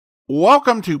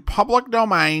Welcome to Public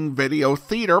Domain Video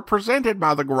Theater presented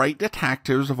by the great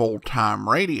detectives of old-time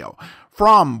radio.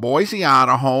 From Boise,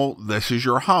 Idaho, this is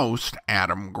your host,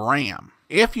 Adam Graham.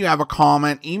 If you have a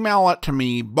comment, email it to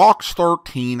me,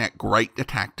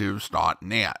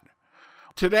 box13@greatdetectives.net.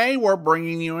 Today we're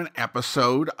bringing you an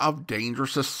episode of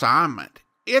Dangerous Assignment.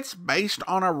 It's based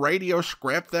on a radio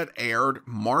script that aired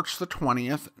March the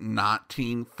 20th,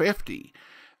 1950.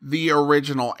 The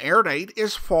original air date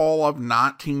is fall of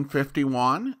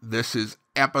 1951. This is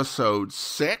episode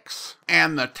 6,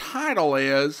 and the title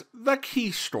is The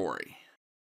Key Story.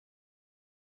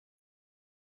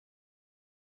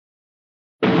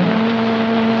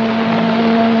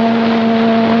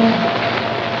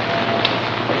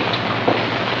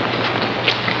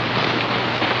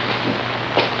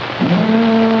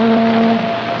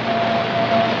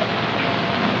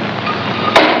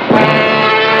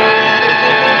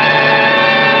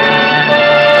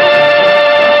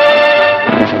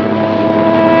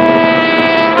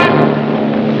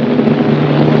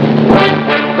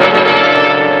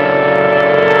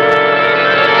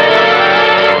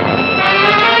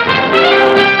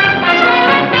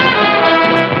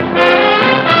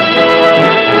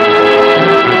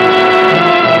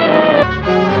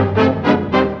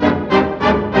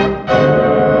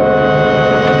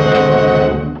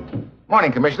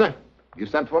 Morning, Commissioner. You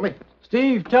sent for me?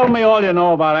 Steve, tell me all you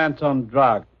know about Anton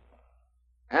Draga.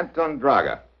 Anton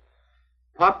Draga.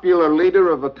 Popular leader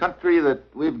of a country that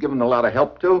we've given a lot of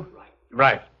help to?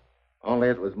 Right. Only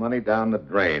it was money down the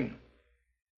drain.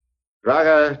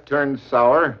 Draga turned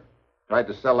sour, tried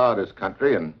to sell out his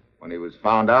country, and when he was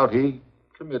found out, he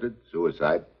committed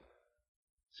suicide.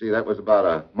 See, that was about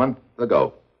a month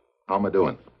ago. How am I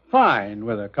doing? Fine,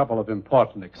 with a couple of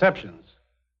important exceptions.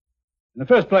 In the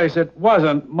first place, it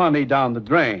wasn't money down the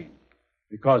drain,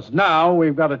 because now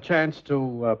we've got a chance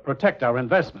to protect our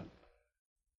investment.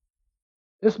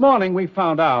 This morning, we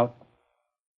found out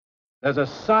there's a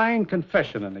signed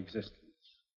confession in existence,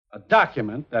 a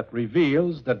document that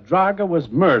reveals that Draga was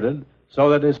murdered so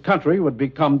that his country would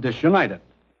become disunited.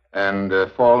 And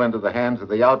fall into the hands of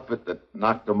the outfit that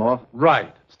knocked him off?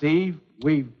 Right. Steve,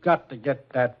 we've got to get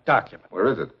that document. Where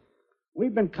is it?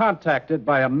 We've been contacted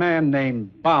by a man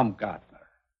named Baumgartner.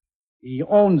 He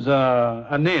owns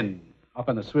an inn up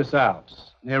in the Swiss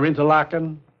Alps, near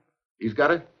Interlaken. He's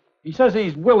got it? He says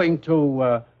he's willing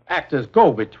to act as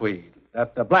go-between,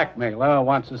 that the blackmailer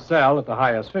wants to sell at the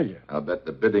highest figure. I'll bet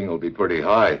the bidding will be pretty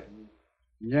high.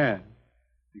 Yeah,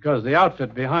 because the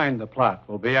outfit behind the plot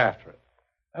will be after it.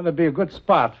 That'll be a good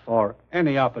spot for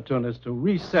any opportunist to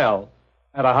resell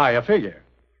at a higher figure.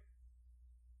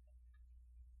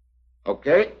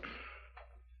 Okay.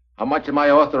 How much am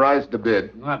I authorized to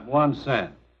bid? Not 1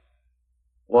 cent.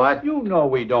 What? You know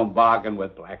we don't bargain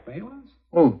with blackmailers.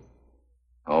 Oh.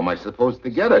 How am I supposed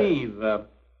to get it? Steve,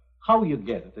 how you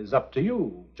get it is up to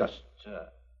you. Just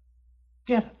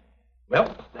get it.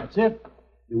 Well, that's it.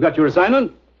 You got your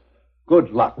assignment? Good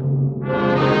luck.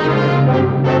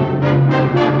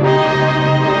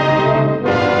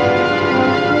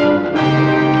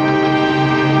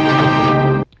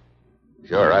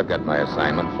 Sure, I've got my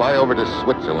assignment. Fly over to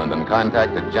Switzerland and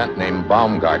contact a gent named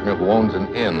Baumgartner who owns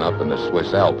an inn up in the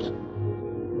Swiss Alps.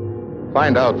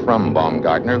 Find out from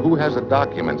Baumgartner who has a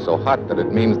document so hot that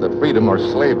it means the freedom or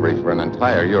slavery for an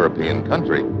entire European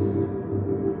country.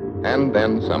 And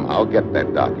then somehow get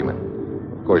that document.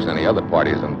 Of course, any other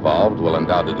parties involved will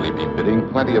undoubtedly be bidding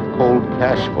plenty of cold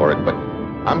cash for it, but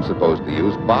I'm supposed to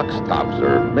use box tops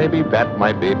or maybe bat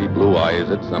my baby blue eyes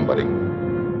at somebody.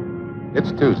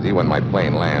 It's Tuesday when my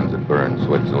plane lands at Bern,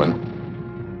 Switzerland.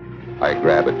 I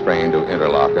grab a train to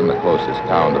Interlaken, the closest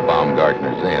town to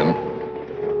Baumgartner's inn.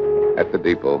 At the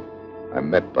depot, I'm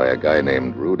met by a guy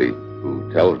named Rudy, who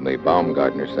tells me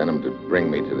Baumgartner sent him to bring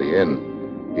me to the inn.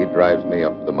 He drives me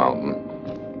up the mountain.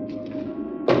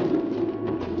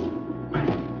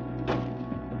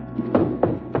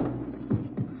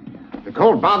 The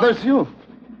cold bothers you?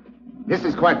 This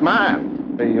is quite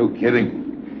mild. Are you kidding?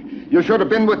 You should have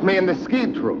been with me in the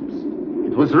ski troops.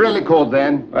 It was really cold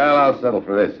then. Well, I'll settle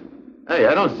for this. Hey,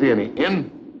 I don't see any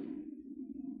inn.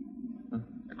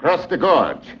 Across the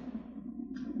gorge.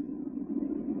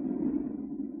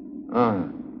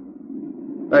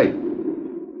 Hey,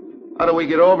 how do we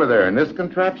get over there? In this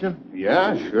contraption?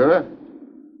 Yeah, sure.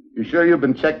 You sure you've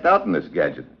been checked out in this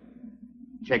gadget?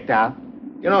 Checked out?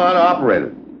 You know how to operate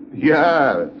it?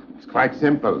 Yeah, it's quite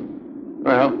simple.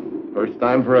 Well, first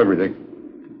time for everything.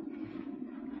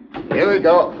 Here we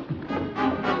go.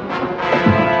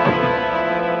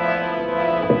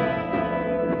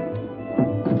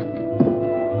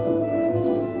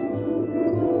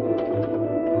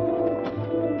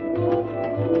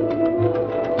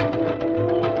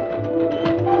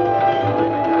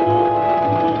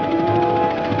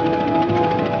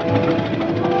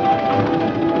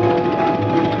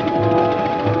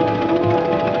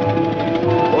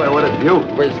 You,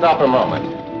 please stop a moment.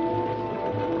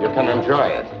 You can enjoy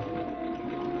it.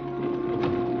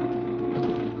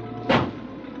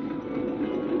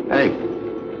 Hey,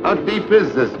 how deep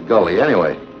is this gully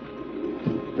anyway?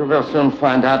 You will soon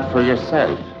find out for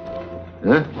yourself.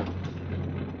 Huh?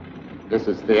 This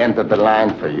is the end of the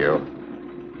line for you.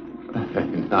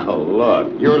 Now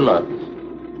look. You look.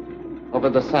 Over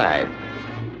the side.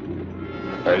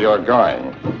 Where you're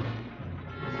going.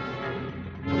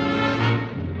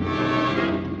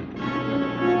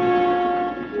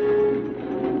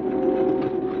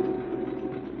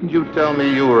 You tell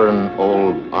me you were an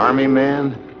old army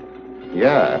man?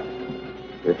 Yeah,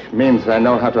 which means I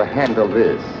know how to handle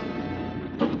this.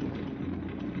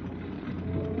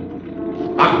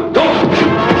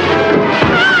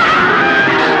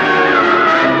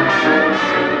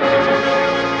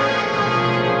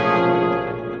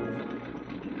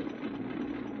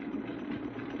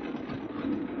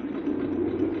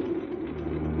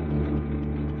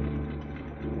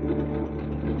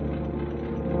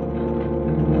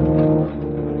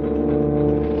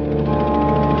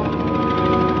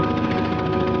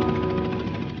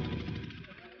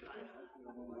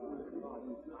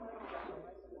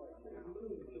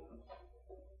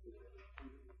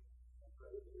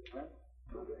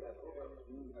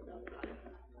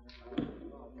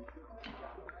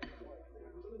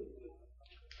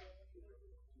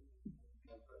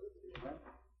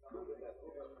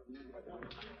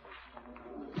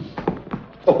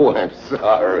 Oh, I'm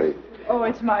sorry. Oh,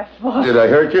 it's my fault. Did I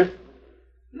hurt you?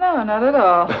 No, not at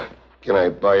all. Can I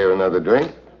buy you another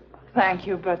drink? Thank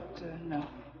you, but no.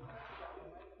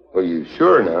 Are you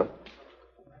sure now?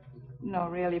 No,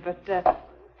 really, but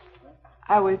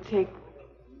I will take,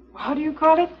 how do you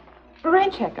call it? A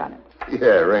rain check on it.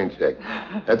 Yeah, rain check.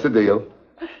 That's a deal.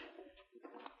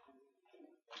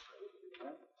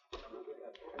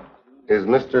 Is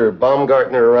Mr.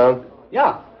 Baumgartner around?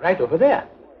 Yeah, right over there.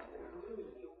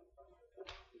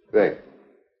 Thanks.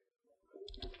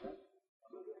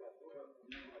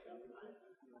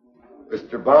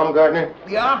 Mr. Baumgartner?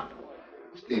 Yeah?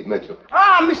 Steve Mitchell.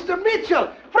 Ah, Mr.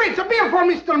 Mitchell! Fritz, a beer for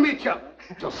Mr. Mitchell!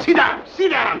 So sit down,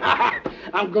 sit down.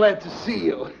 I'm glad to see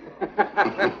you.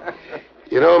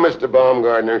 You know, Mr.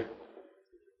 Baumgartner,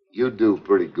 you do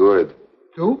pretty good.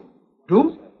 Do?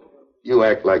 Do? You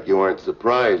act like you aren't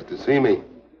surprised to see me.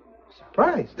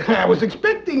 Surprised? I was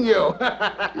expecting you.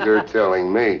 You're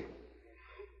telling me.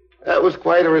 That was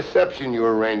quite a reception you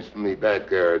arranged for me back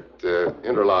there at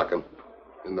Interlaken,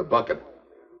 in the bucket.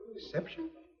 Reception?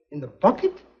 In the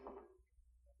bucket?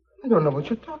 I don't know what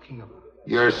you're talking about.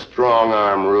 You're strong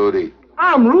arm, Rudy.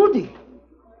 I'm Rudy.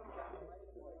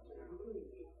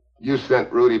 You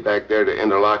sent Rudy back there to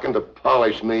Interlaken to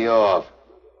polish me off.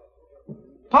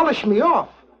 Polish me off?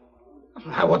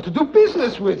 I want to do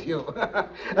business with you.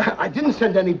 I didn't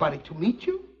send anybody to meet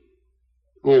you.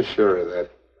 You're sure of that?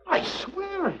 I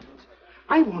swear it.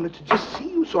 I wanted to just see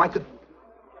you so I could...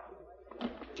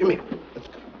 Jimmy, let's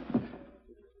go.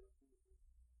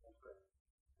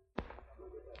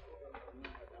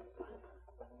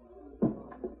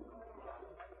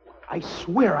 I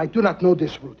swear I do not know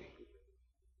this Rudy.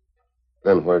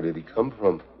 Then where did he come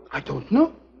from? I don't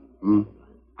know. Hmm?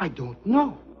 I don't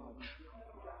know.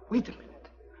 Wait a minute.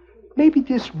 Maybe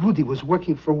this Rudy was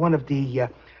working for one of the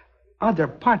other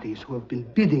parties who have been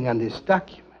bidding on this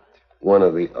document. One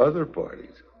of the other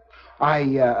parties?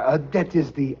 That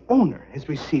is, the owner has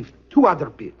received 2 other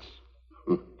bids.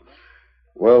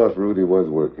 Well, if Rudy was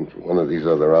working for one of these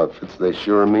other outfits, they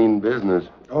sure mean business.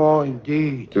 Oh,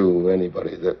 indeed. To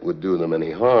anybody that would do them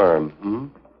any harm.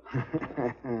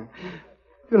 Do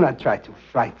not try to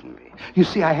frighten me. You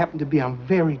see, I happen to be on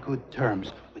very good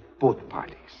terms with both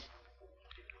parties.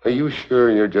 Are you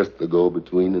sure you're just the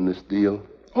go-between in this deal?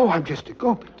 Oh, I'm just a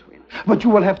go-between. But you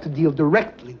will have to deal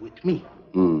directly with me.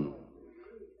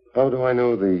 How do I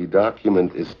know the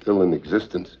document is still in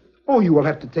existence? Oh, you will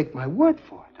have to take my word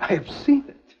for it. I have seen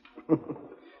it.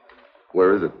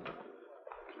 Where is it?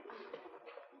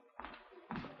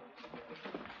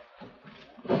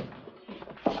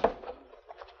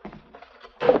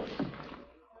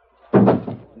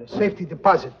 In a safety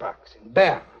deposit box in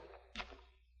Bern.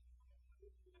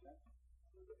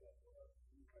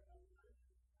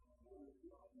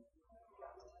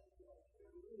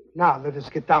 Now, let us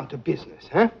get down to business,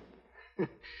 huh?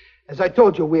 As I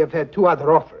told you, we have had 2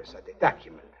 other offers at the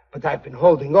document, but I've been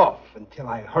holding off until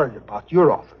I heard about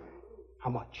your offer. How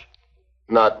much?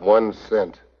 Not 1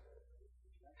 cent.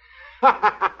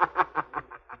 I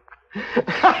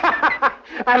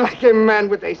like a man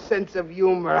with a sense of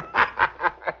humor.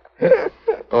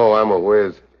 Oh, I'm a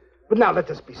whiz. But now let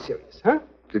us be serious, huh?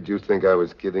 Did you think I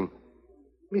was kidding?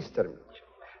 Mr. Mitchell,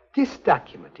 this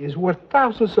document is worth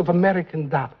thousands of American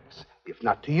dollars. If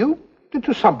not to you, then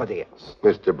to somebody else.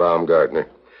 Mr. Baumgartner,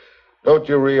 don't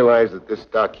you realize that this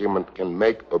document can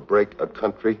make or break a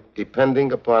country,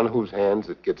 depending upon whose hands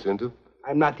it gets into?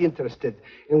 I'm not interested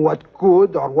in what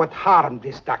good or what harm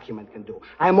this document can do.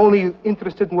 I'm only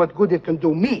interested in what good it can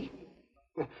do me.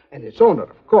 And its owner,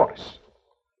 of course.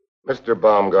 Mr.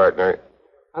 Baumgartner.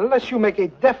 Unless you make a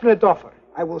definite offer,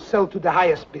 I will sell to the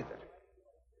highest bidder.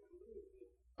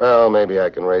 Well, maybe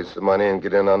I can raise some money and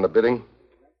get in on the bidding.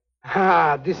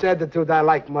 This attitude I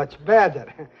like much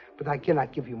better. But I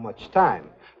cannot give you much time.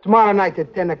 Tomorrow night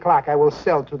at 10 o'clock, I will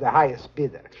sell to the highest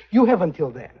bidder. You have until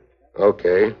then.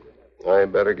 Okay. I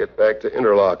better get back to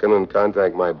Interlaken and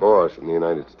contact my boss in the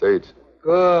United States.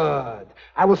 Good.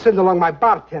 I will send along my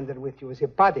bartender with you as a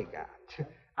bodyguard.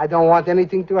 I don't want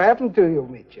anything to happen to you,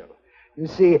 Mitchell. You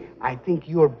see, I think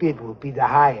your bid will be the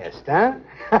highest, huh?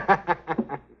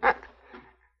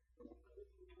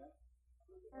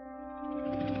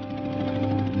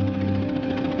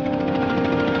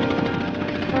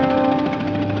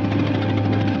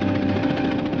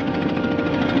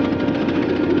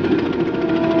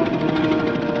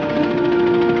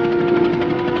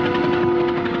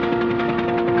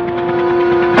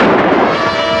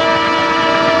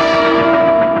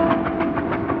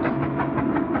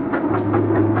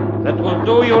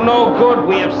 Do you no good.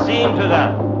 We have seen to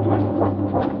that.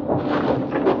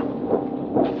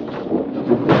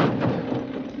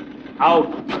 Out.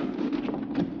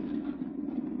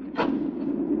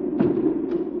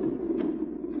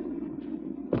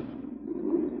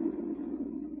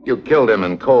 You killed him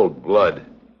in cold blood.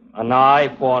 An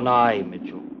eye for an eye,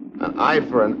 Mitchell. An eye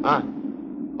for an eye?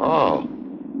 Oh.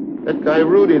 That guy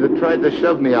Rudy that tried to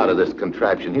shove me out of this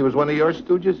contraption, he was one of your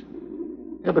stooges?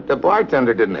 Yeah, but the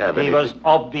bartender didn't have any. He was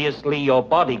obviously your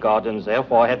bodyguard and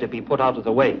therefore had to be put out of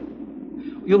the way.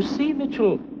 You see,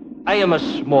 Mitchell, I am a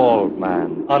small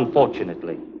man,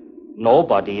 unfortunately.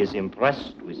 Nobody is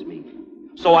impressed with me.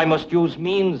 So I must use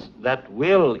means that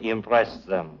will impress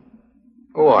them.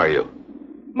 Who are you?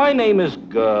 My name is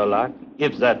Gerlach,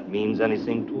 if that means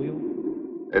anything to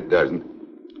you. It doesn't.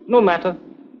 No matter.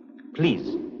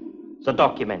 Please, the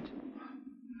document.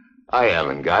 I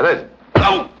haven't got it.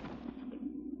 Oh!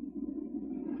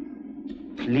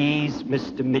 Please,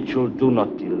 Mr. Mitchell, do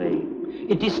not delay.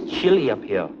 It is chilly up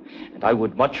here, and I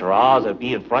would much rather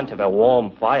be in front of a warm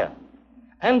fire.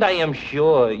 And I am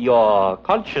sure your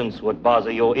conscience would bother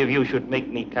you if you should make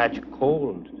me catch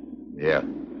cold. Yeah.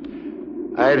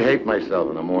 I'd hate myself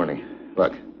in the morning.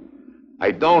 Look,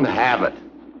 I don't have it.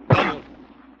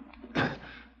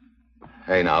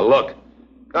 Hey, now, look.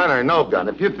 Gun or no gun,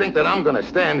 if you think that I'm going to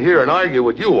stand here and argue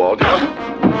with you all...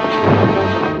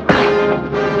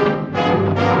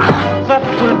 That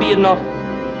will be enough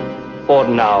for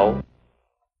now.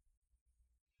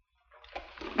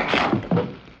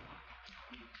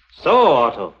 So,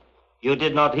 Otto, you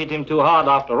did not hit him too hard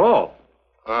after all.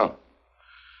 Oh.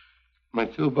 My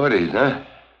two buddies, huh?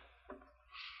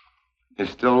 You're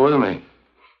still with me?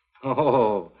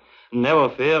 Oh, never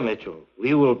fear, Mitchell.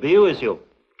 We will be with you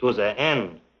to the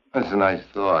end. That's a nice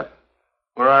thought.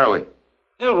 Where are we?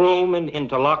 A room in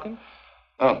Interlaken.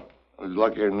 Oh, I was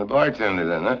luckier than the bartender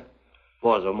then, huh?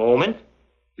 For the moment.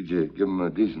 Did you give him a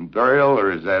decent burial,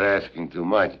 or is that asking too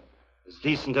much? As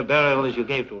decent a burial as you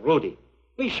gave to Rudy.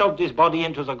 We shoved his body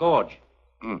into the gorge.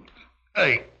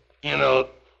 Hey, you know,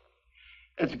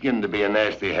 that's getting to be a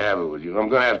nasty habit with you. I'm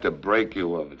going to have to break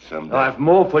you of it someday. I have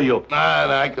more for you.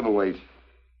 Nah, I can wait.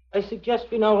 I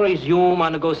suggest we now resume our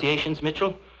negotiations,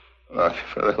 Mitchell. Look,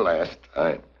 for the last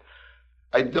time.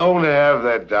 I don't have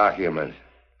that document.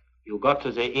 You got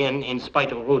to the inn in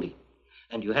spite of Rudy.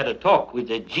 And you had a talk with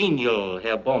the genial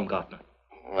Herr Baumgartner.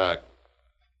 Look,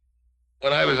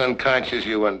 when I was unconscious,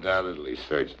 you undoubtedly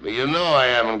searched me. You know I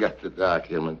haven't got the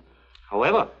document.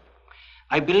 However,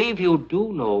 I believe you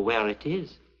do know where it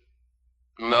is.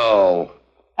 No.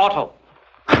 Otto.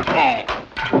 Hey,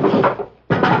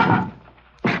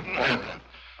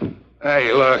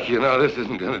 look, you know, this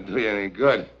isn't going to do you any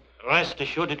good. Rest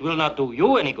assured it will not do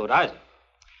you any good either.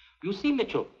 You see,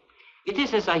 Mitchell, it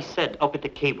is as I said up at the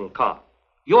cable car.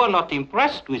 You are not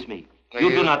impressed with me.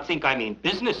 You do not think I mean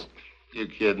business. You're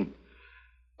kidding.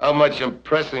 How much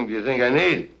impressing do you think I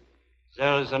need?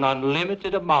 There is an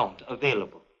unlimited amount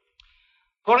available.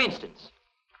 For instance...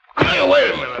 Hey,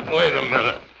 wait a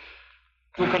minute.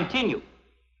 To continue.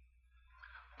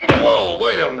 Whoa,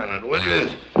 wait a minute, will you?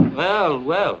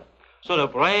 Well. So the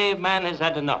brave man has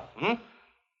had enough, hmm?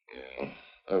 Yeah,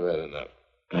 I've had enough.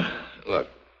 Look,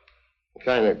 I'm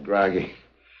kind of groggy.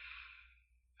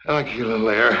 I'll get a little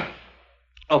air.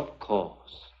 Of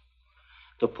course.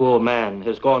 The poor man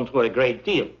has gone through a great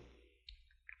deal.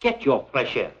 Get your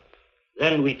fresh air.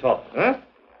 Then we talk, huh?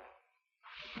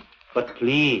 But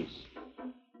please,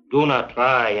 do not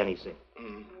try anything.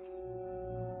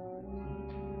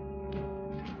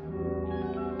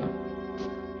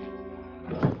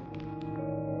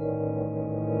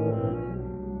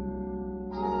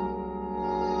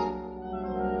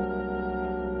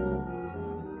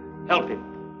 Help him.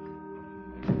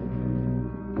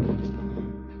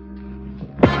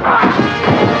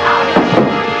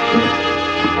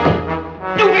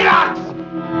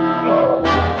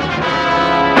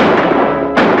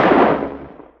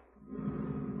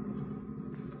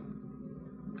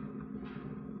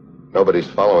 Nobody's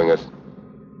following us.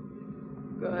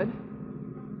 Good.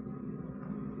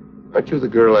 Aren't you the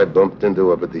girl I bumped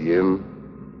into up at the inn?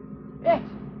 Yes.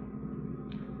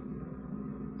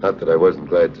 Not that I wasn't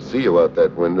glad to see you out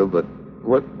that window, but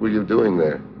what were you doing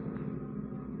there?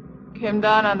 Came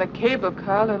down on the cable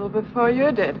car a little before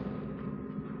you did.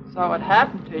 Saw what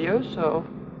happened to you, so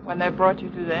when they brought you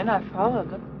to the inn, I followed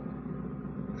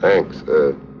them. Thanks.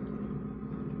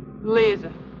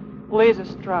 Lisa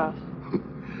Strauss.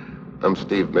 I'm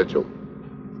Steve Mitchell.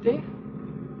 Steve?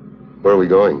 Where are we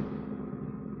going?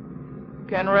 You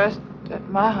can rest at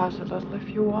my house a little if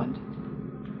you want.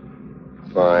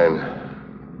 Fine.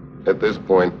 At this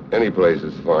point, any place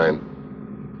is fine.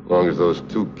 As long as those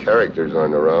two characters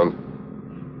aren't around.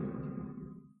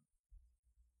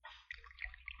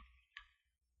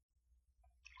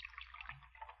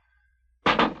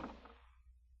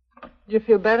 You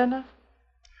feel better now?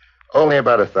 Only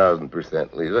about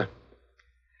 1,000%, Lisa.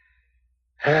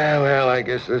 Well, I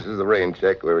guess this is the rain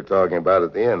check we were talking about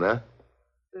at the inn, huh?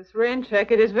 This rain check,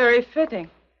 it is very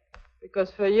fitting. Because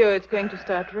for you, it's going to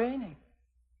start raining.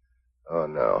 Oh,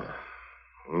 no.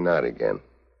 Not again.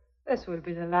 This will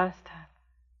be the last time.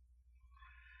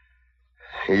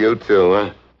 You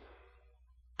too,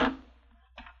 huh?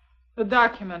 The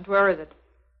document, where is it?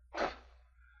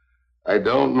 I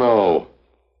don't know.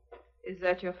 Is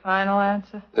that your final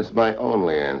answer? It's my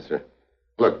only answer.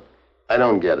 Look, I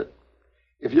don't get it.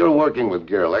 If you're working with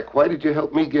Gerlach, why did you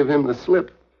help me give him the slip?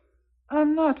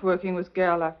 I'm not working with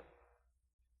Gerlach.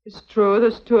 It's true,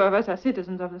 those two of us are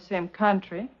citizens of the same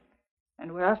country,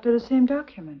 and we're after the same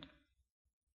document.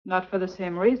 Not for the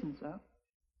same reasons, though.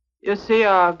 You see,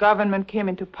 our government came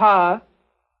into power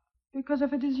because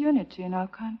of a disunity in our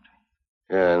country.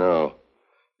 Yeah, I know.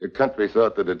 Your country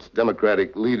thought that its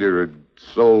democratic leader had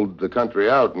sold the country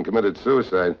out and committed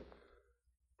suicide.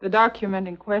 The document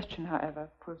in question, however,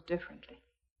 proves differently.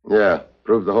 Yeah,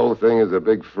 proved the whole thing is a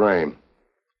big frame.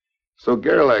 So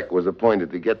Gerlach was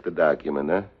appointed to get the document,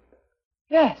 huh?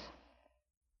 Yes.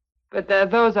 But there are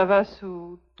those of us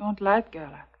who don't like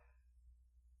Gerlach.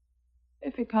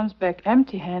 If he comes back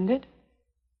empty-handed,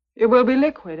 it will be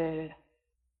liquidated.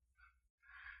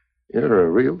 You're a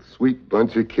real sweet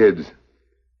bunch of kids.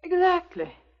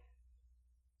 Exactly.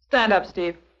 Stand up,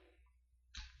 Steve.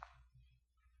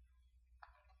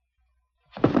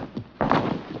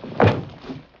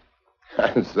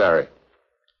 I'm sorry.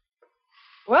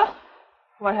 Well,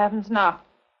 what happens now?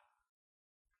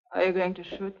 Are you going to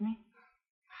shoot me?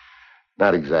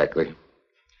 Not exactly.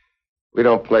 We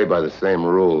don't play by the same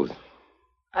rules.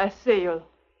 I see. You'll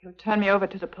turn me over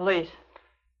to the police.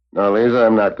 No, Lisa,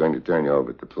 I'm not going to turn you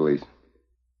over to the police.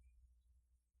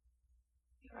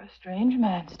 You're a strange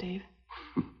man, Steve.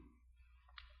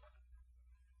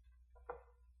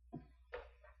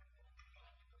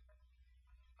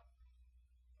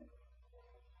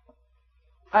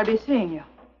 I'll be seeing you.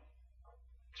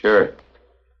 Sure.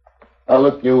 I'll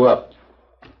look you up.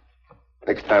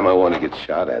 Next time I want to get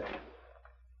shot at.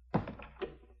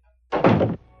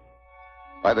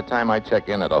 By the time I check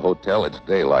in at a hotel, it's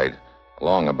daylight.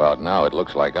 Along about now, it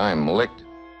looks like I'm licked.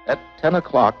 At 10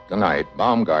 o'clock tonight,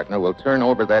 Baumgartner will turn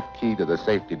over that key to the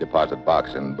safety deposit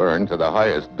box and burn to the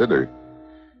highest bidder.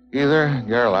 Either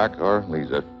Gerlach or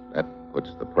Lisa. That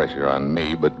puts the pressure on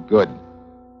me, but good.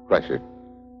 Pressure.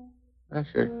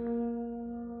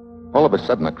 All of a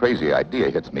sudden, a crazy idea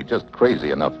hits me, just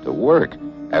crazy enough to work.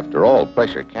 After all,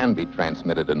 pressure can be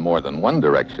transmitted in more than one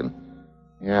direction.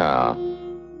 Yeah.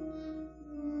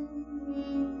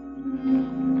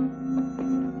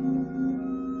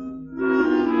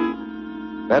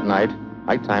 That night,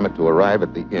 I time it to arrive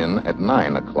at the inn at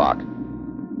 9 o'clock.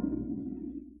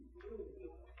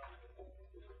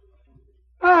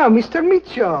 Ah, Mr.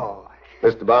 Mitchell.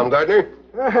 Mr. Baumgartner?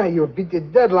 You beat the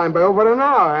deadline by over an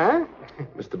hour, huh?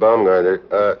 Mr. Baumgartner,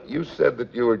 you said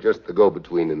that you were just the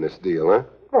go-between in this deal, huh?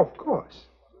 Oh, of course.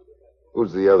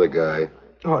 Who's the other guy?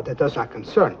 Oh, that does not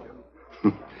concern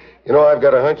you. You know, I've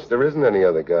got a hunch there isn't any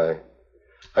other guy.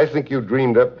 I think you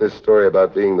dreamed up this story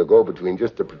about being the go-between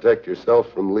just to protect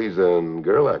yourself from Lisa and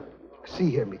Gerlach. See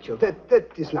here, Mitchell,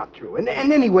 that is not true. And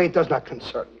anyway, it does not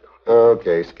concern you.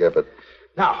 Okay, skip it.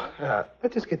 Now,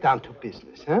 let us get down to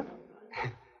business, huh?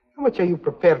 How much are you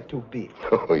prepared to bid?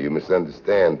 Oh, you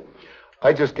misunderstand.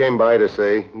 I just came by to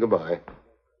say goodbye.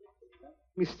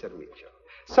 Mr. Mitchell,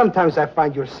 sometimes I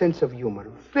find your sense of humor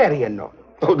very annoying.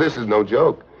 Oh, this is no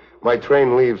joke. My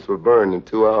train leaves for Bern in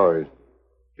 2 hours.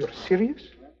 You're serious?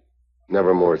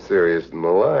 Never more serious in my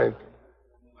life.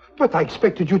 But I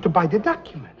expected you to buy the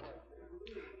document.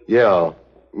 Yeah,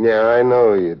 I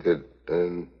know you did.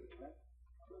 And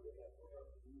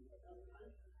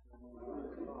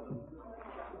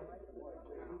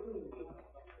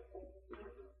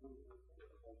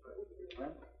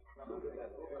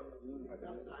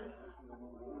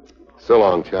so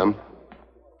long, chum.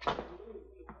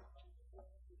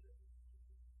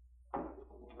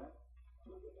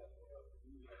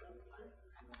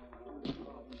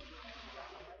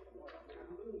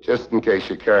 Just in case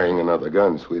you're carrying another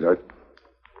gun, sweetheart.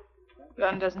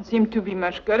 Gun doesn't seem to be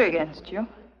much good against you.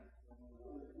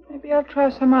 Maybe I'll try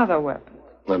some other weapon.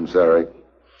 I'm sorry.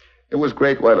 It was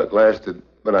great while it lasted,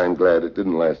 but I'm glad it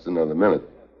didn't last another minute.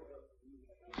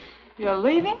 You're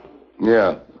leaving?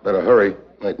 Yeah, better hurry.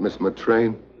 Might miss my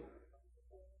train.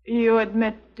 You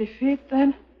admit defeat,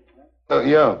 then?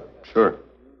 Yeah, sure.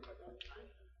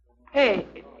 Hey,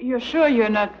 you're sure you're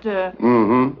not,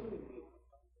 Mm-hmm.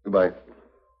 Goodbye.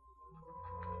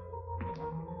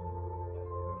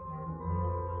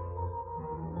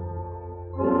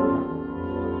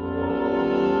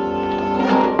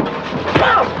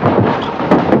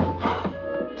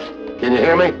 Can you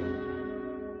hear me?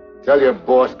 Tell your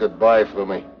boss goodbye for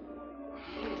me.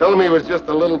 Tell him he was just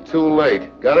a little too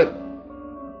late. Got it?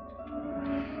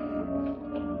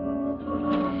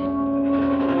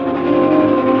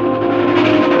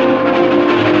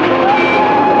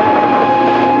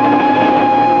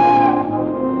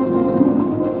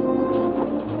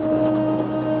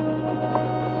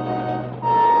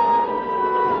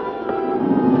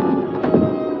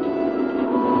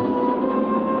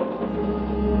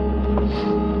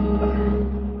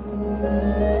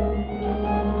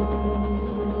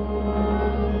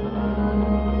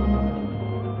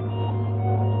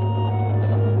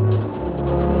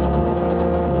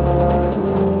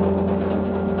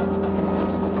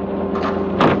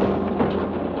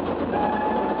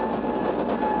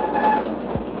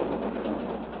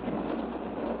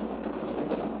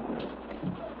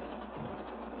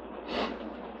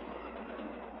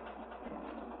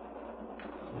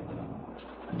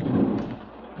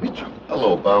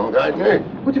 Hello, Baumgartner.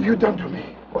 What have you done to me?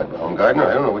 What, Baumgartner?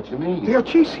 I don't know what you mean. They are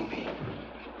chasing me.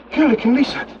 Gerlach and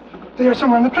Lisa, they are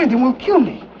somewhere on the train. They will kill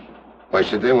me. Why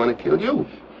should they want to kill you?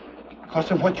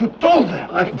 Because of what you told them.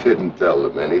 I didn't tell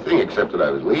them anything except that I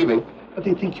was leaving. But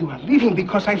they think you are leaving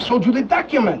because I've sold you the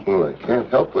document. Well, I can't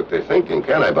help what they're thinking,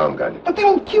 can I, Baumgartner? But they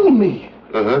will kill me.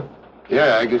 Uh-huh.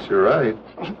 Yeah, I guess you're right.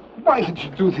 Why did you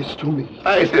do this to me?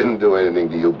 I didn't do anything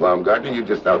to you, Baumgartner. You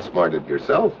just outsmarted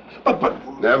yourself. But...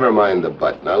 Never mind the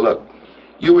but. Now, look.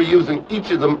 You were using each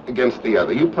of them against the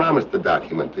other. You promised the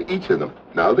document to each of them.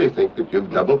 Now they think that you've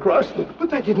double-crossed them.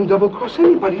 But I didn't double-cross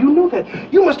anybody. You know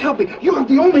that. You must help me. You are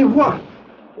the only one.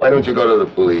 Why don't you go to the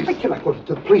police? I cannot go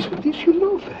to the police with this. You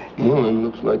know that. Well, it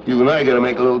looks like you and I got to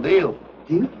make a little deal.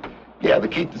 Deal? Yeah, the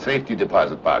key to safety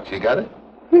deposit box. You got it?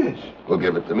 Yes. Well,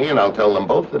 give it to me, and I'll tell them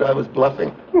both that I was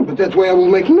bluffing. Oh, but that way I will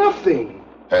make nothing.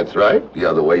 That's right. The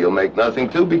other way you'll make nothing,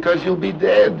 too, because you'll be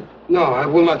dead. No, I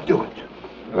will not do it.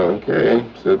 Okay,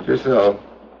 suit yourself.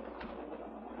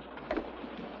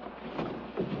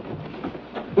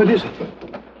 What is it?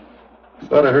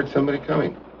 Thought I heard somebody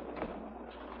coming.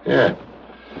 Yeah.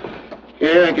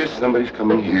 Yeah, I guess somebody's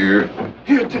coming here.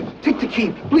 Here, take the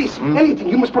key. Please, anything.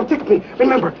 You must protect me.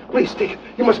 Remember, please, take it.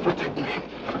 You must protect me.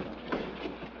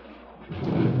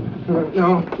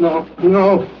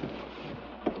 No.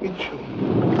 Mitchell.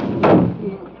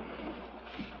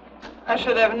 I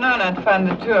should have known I'd find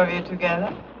the two of you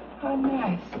together. How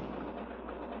nice.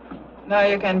 Now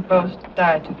you can both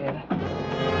die together.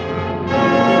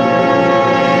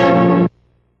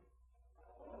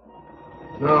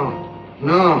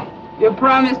 No. You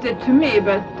promised it to me,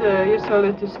 but you sold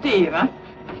it to Steve, huh?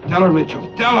 Tell her,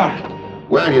 Mitchell. Tell her.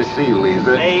 Well, you see,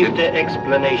 Lisa... Save the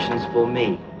explanations for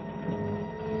me.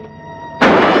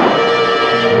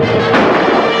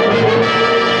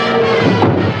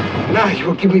 Now you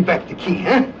will give me back the key,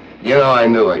 huh? You know, I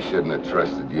knew I shouldn't have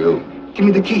trusted you. Give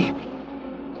me the key.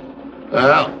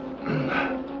 Well...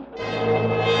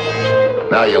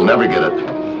 now you'll never get it.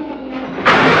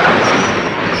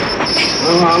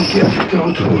 Oh, I'll get it.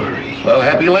 Don't worry. Well,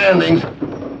 happy landings.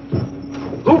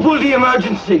 Who pulled the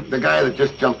emergency? The guy that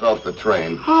just jumped off the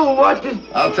train. Oh, what is...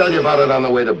 I'll tell you about it on the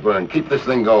way to Bern. Keep this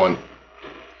thing going.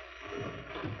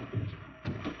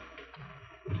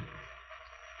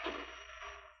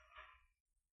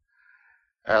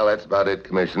 Well, that's about it,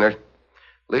 Commissioner.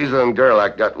 Lisa and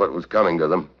Gerlach got what was coming to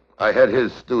them. I had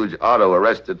his stooge Otto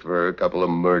arrested for a couple of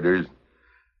murders.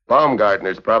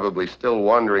 Baumgartner's probably still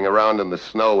wandering around in the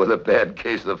snow with a bad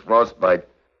case of frostbite.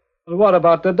 Well, what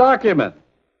about the document?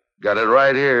 Got it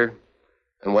right here.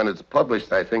 And when it's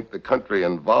published, I think the country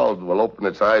involved will open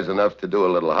its eyes enough to do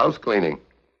a little house cleaning.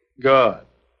 Good.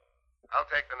 I'll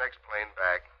take the next plane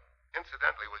back.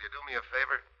 Incidentally, will you do me a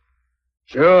favor?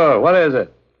 Sure. What is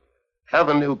it? Have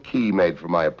a new key made for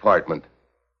my apartment.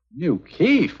 New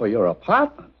key for your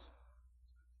apartment?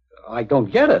 I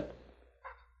don't get it.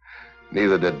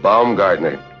 Neither did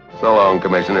Baumgartner. So long,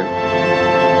 Commissioner.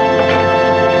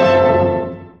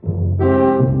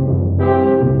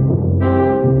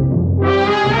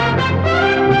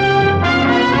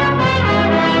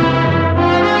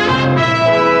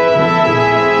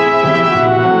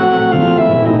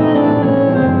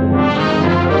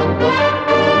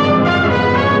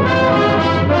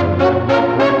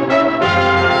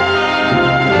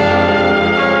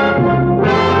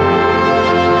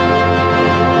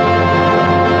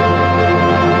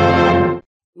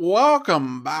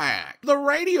 Welcome back. The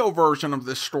radio version of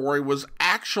this story was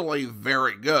actually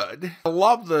very good. I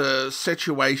love the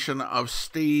situation of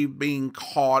Steve being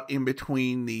caught in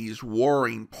between these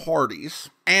warring parties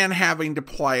and having to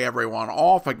play everyone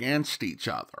off against each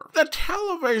other. The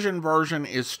television version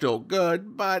is still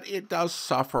good, but it does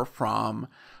suffer from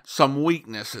some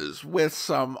weaknesses, with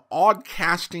some odd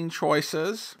casting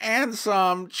choices and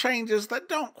some changes that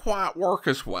don't quite work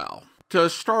as well. To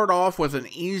start off with an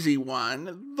easy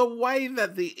one, the way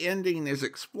that the ending is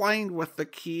explained with the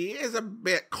key is a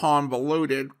bit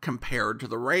convoluted compared to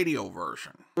the radio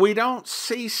version. We don't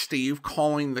see Steve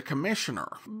calling the commissioner,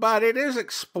 but it is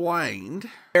explained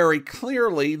very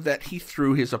clearly that he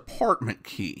threw his apartment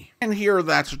key. And here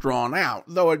that's drawn out,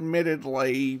 though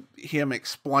admittedly him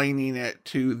explaining it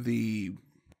to the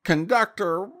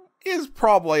conductor is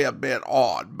probably a bit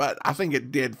odd, but I think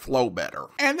it did flow better.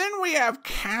 And then we have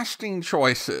casting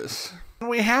choices.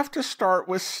 We have to start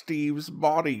with Steve's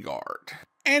bodyguard.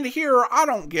 And here, I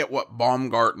don't get what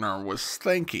Baumgartner was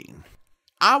thinking.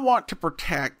 I want to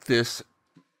protect this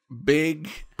big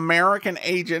American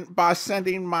agent by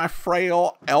sending my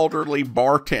frail elderly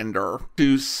bartender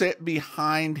to sit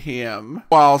behind him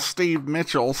while Steve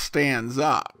Mitchell stands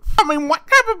up. I mean, what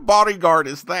type of bodyguard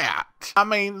is that? I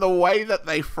mean, the way that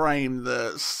they framed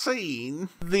the scene,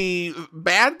 the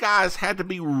bad guys had to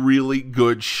be really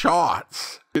good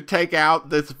shots to take out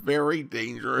this very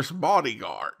dangerous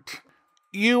bodyguard.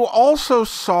 You also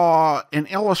saw an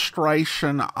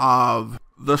illustration of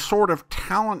the sort of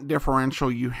talent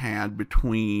differential you had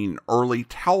between early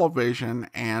television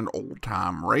and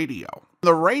old-time radio.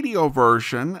 The radio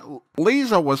version,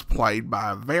 Lisa was played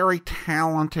by a very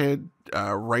talented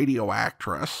radio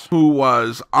actress who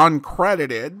was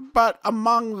uncredited, but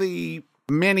among the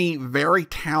many very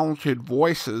talented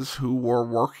voices who were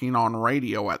working on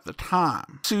radio at the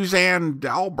time. Suzanne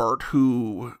Dalbert,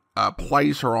 who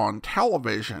plays her on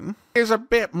television, is a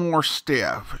bit more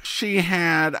stiff. She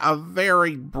had a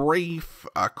very brief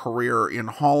career in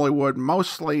Hollywood,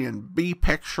 mostly in B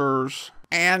pictures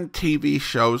and TV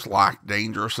shows like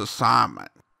Dangerous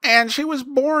Assignment. And she was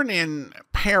born in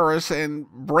Paris and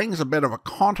brings a bit of a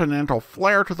continental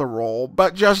flair to the role,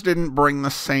 but just didn't bring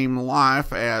the same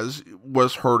life as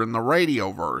was heard in the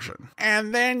radio version.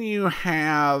 And then you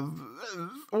have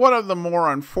one of the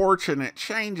more unfortunate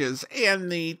changes in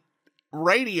the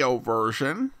radio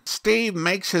version. Steve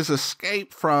makes his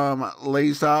escape from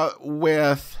Lisa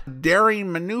with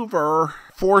daring maneuver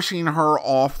forcing her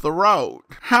off the road.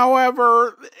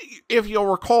 However, if you'll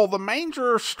recall the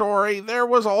Manger story, there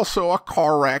was also a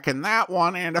car wreck in that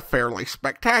one, and a fairly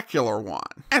spectacular one.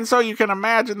 And so you can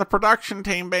imagine the production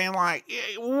team being like,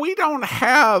 we don't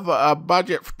have a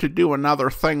budget to do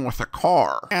another thing with a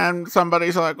car. And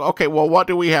somebody's like, okay, well, what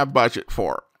do we have budget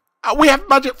for? We have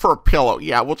budget for a pillow.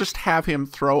 Yeah, we'll just have him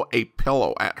throw a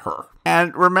pillow at her.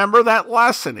 And remember that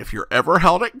lesson. If you're ever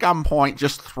held at gunpoint,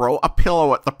 just throw a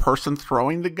pillow at the person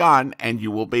throwing the gun and you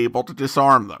will be able to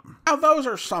disarm them. Now, those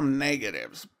are some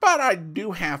negatives, but I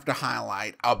do have to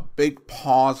highlight a big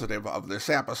positive of this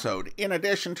episode, in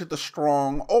addition to the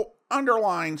strong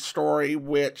underlying story,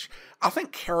 which I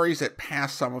think carries it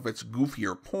past some of its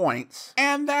goofier points,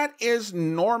 and that is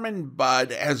Norman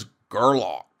Budd as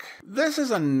Gerlach. This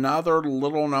is another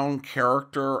little-known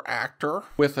character actor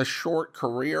with a short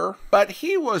career, but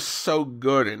he was so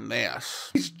good in this.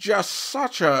 He's just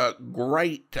such a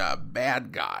great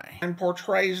bad guy and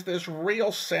portrays this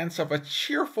real sense of a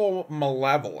cheerful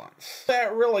malevolence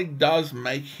that really does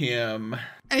make him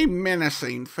a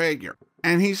menacing figure.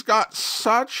 And he's got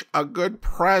such a good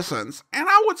presence, and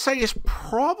I would say is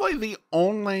probably the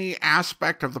only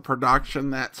aspect of the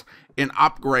production that's an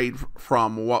upgrade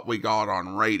from what we got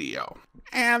on radio.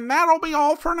 And that'll be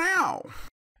all for now.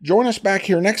 Join us back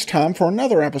here next time for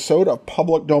another episode of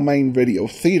Public Domain Video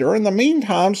Theater. In the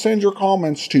meantime, send your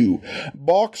comments to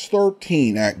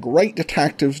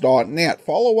box13@greatdetectives.net.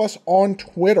 Follow us on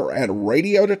Twitter at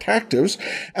Radio Detectives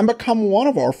and become one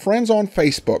of our friends on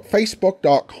Facebook,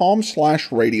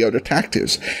 facebook.com/Radio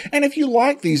Detectives. And if you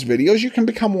like these videos, you can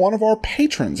become one of our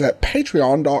patrons at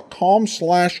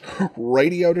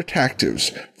patreon.com/Radio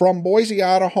Detectives. From Boise,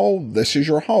 Idaho, this is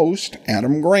your host,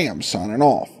 Adam Graham, signing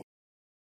off.